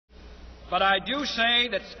But I do say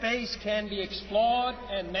that space can be explored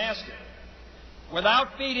and mastered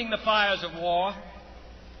without feeding the fires of war,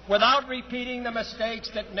 without repeating the mistakes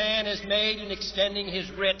that man has made in extending his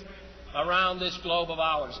writ around this globe of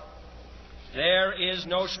ours. There is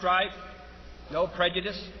no strife, no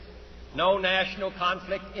prejudice, no national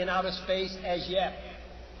conflict in outer space as yet.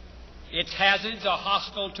 Its hazards are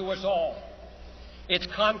hostile to us all. Its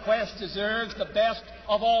conquest deserves the best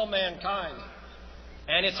of all mankind,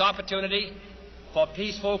 and its opportunity for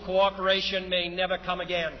peaceful cooperation may never come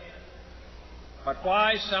again. But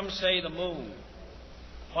why, some say, the moon?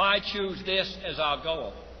 Why choose this as our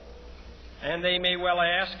goal? And they may well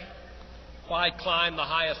ask, why climb the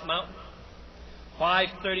highest mountain? Why,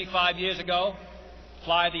 35 years ago,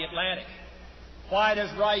 fly the Atlantic? Why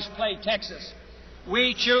does Rice play Texas?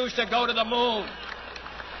 We choose to go to the moon.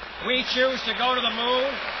 We choose to go to the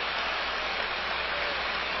moon.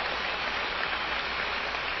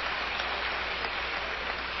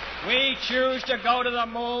 We choose to go to the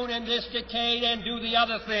moon in this decade and do the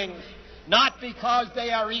other things, not because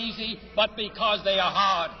they are easy, but because they are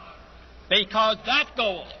hard. Because that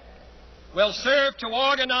goal will serve to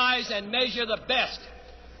organize and measure the best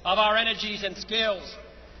of our energies and skills.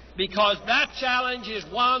 Because that challenge is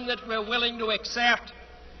one that we're willing to accept,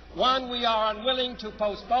 one we are unwilling to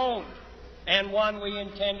postpone, and one we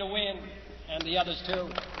intend to win, and the others too.